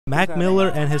Mac Miller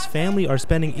and his family are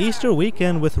spending Easter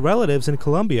weekend with relatives in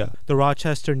Columbia. The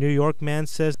Rochester, New York man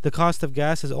says the cost of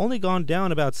gas has only gone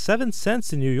down about 7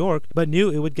 cents in New York, but knew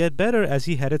it would get better as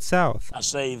he headed south. I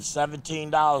saved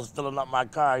 $17 filling up my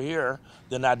car here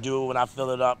than I do when I fill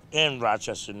it up in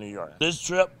Rochester, New York. This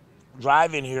trip,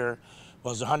 driving here,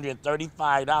 was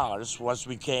 $135. Once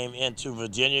we came into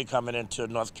Virginia, coming into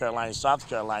North Carolina, South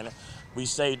Carolina, we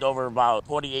saved over about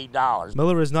 $48.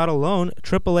 Miller is not alone.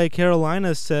 AAA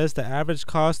Carolina says the average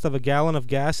cost of a gallon of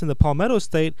gas in the Palmetto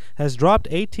State has dropped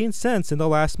 18 cents in the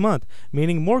last month,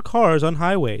 meaning more cars on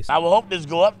highways. I will hope this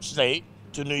go upstate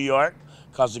to New York,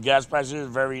 because the gas prices are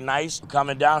very nice.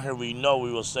 Coming down here, we know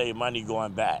we will save money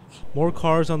going back. More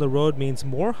cars on the road means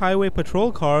more highway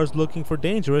patrol cars looking for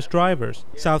dangerous drivers.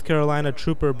 South Carolina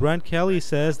Trooper Brent Kelly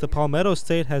says the Palmetto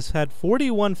State has had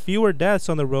 41 fewer deaths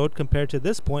on the road compared to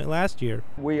this point last year.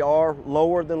 We are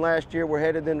lower than last year. We're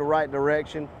headed in the right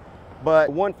direction, but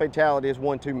one fatality is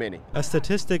one too many. A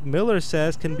statistic Miller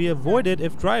says can be avoided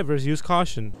if drivers use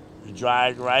caution. You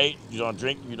drive right, you don't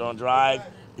drink, you don't drive.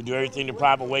 You do everything the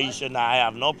proper way. You should not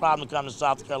have no problem coming to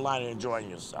South Carolina and enjoying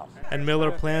yourself. And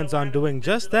Miller plans on doing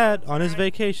just that on his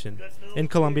vacation. In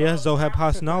Columbia, Zoheb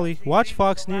Hassanali, Watch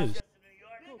Fox News.